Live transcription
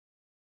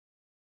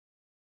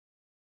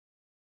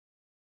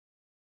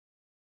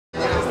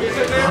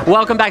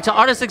Welcome back to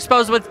Artists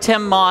Exposed with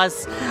Tym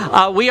Moss.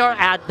 We are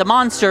at the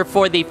Monster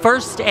for the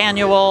first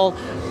annual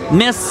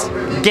Miss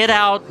Get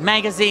Out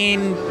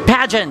magazine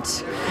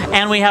pageant.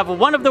 And we have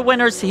one of the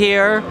winners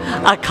here,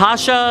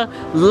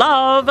 AKASHA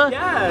Love,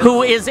 yes,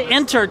 who is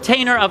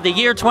Entertainer of the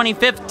Year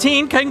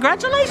 2015.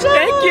 Congratulations!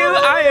 Thank you.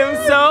 I am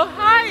so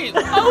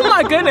hyped. Oh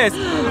my goodness.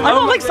 I'm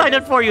all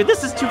excited for you.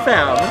 This is too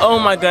fast. Oh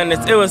my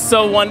goodness. It was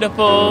so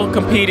wonderful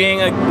competing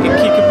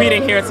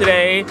here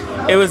today.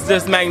 It was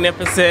just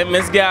magnificent.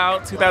 Miss Get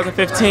Out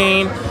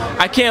 2015.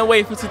 I can't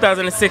wait for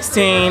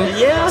 2016.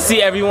 Yeah.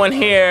 See everyone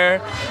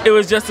here. It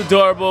was just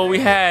adorable. We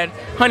had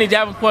Honey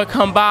Davenport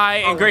come by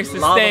and grace the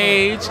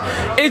stage.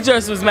 It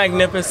just was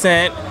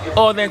magnificent.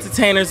 All the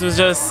entertainers was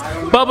just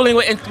bubbling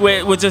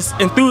with just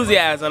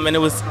enthusiasm, and it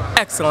was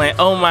excellent.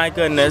 Oh my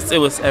goodness, it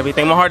was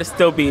everything. My heart is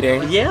still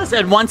beating. Yes,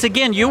 and once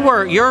again,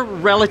 you're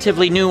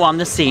relatively new on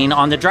the scene,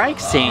 on the drag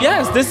scene.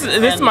 Yes, this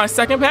is my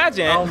second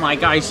pageant. Oh my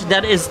gosh,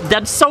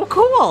 that's so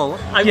cool.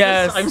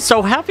 I'm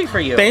so happy for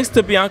you. Thanks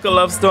to Bianca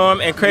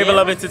Lovestorm and Crave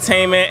Love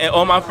Entertainment and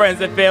all my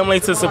friends and family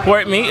to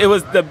support me. It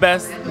was the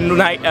best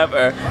night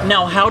ever.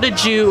 Now, how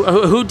did you?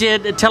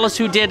 Tell us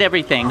who did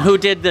everything. Who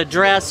did the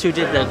dress? Who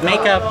did the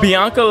makeup?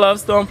 Bianca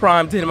Lovestorm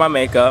Prime did my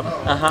makeup.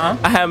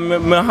 I have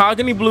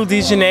Mahogany Blue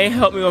Dejanay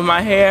help me with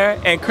my hair,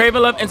 and Crave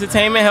Love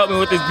Entertainment helped me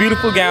with this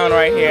beautiful gown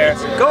right here.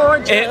 It's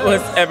gorgeous. It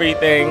was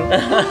everything.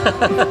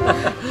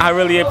 I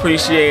really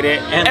appreciate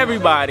it. And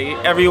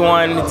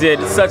everyone did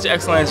such an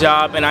excellent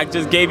job, and I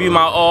just gave you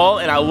my all,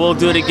 and I will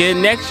do it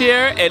again next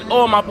year and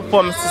all my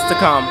performances to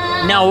come.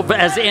 Now,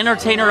 as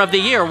Entertainer of the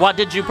Year, what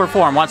did you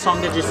perform? What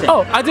song did you sing?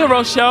 Oh, I did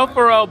Rochelle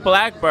Farrell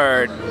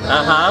Blackbird.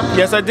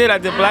 Yes, I did. I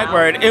did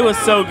Blackbird. It was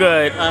so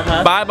good.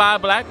 Bye Bye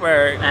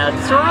Blackbird.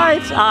 That's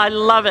right. I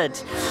love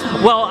it.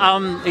 Well,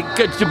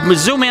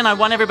 zoom in. I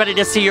want everybody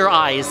to see your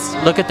eyes.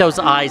 Look at those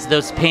eyes.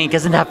 Those pink.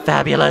 Isn't that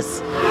fabulous?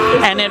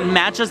 And it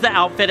matches the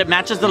outfit. It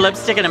matches the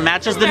lipstick, and it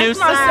matches the new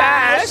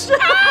sash.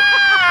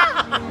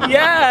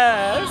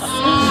 Yes.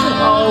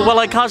 Oh, well,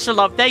 AKASHA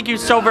Love, thank you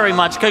so very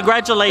much.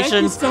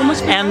 Congratulations. Thank you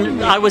so much.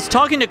 And I was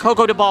talking to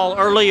Coco DeBall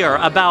earlier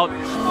about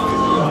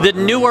the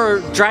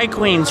newer drag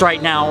queens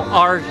right now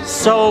are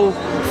so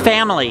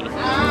family.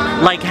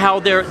 Like how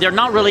they're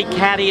not really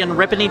catty and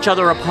ripping each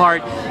other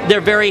apart.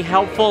 They're very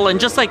helpful, and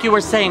just like you were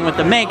saying with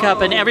the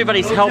makeup, and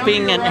everybody's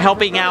helping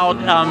out.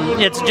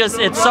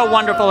 It's so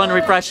wonderful and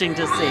refreshing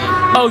to see.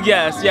 Oh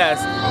yes,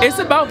 yes. It's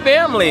about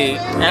family.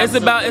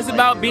 Absolutely. It's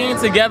about being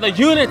together,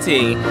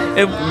 unity.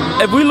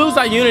 If we lose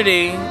our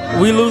unity,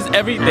 we lose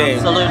everything.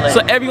 Absolutely.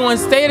 So everyone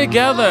stay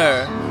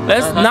together.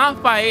 Let's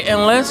not fight,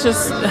 and let's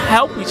just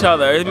help each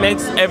other. It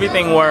makes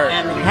everything work.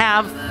 And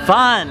have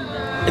fun.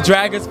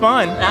 Drag is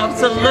fun.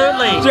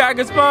 Absolutely. Drag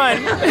is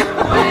fun.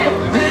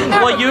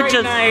 Well, you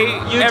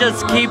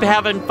just keep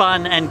having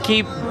fun and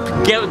keep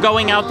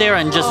going out there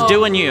and just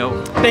doing you.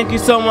 Thank you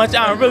so much.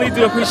 I really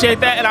do appreciate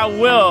that, and I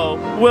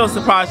will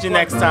surprise you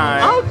next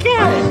time.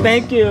 Okay.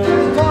 Thank you.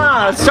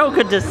 Wow, so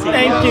good to see you.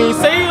 Thank you.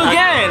 See you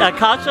again.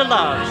 AKASHA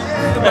Love.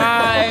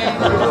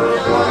 Bye.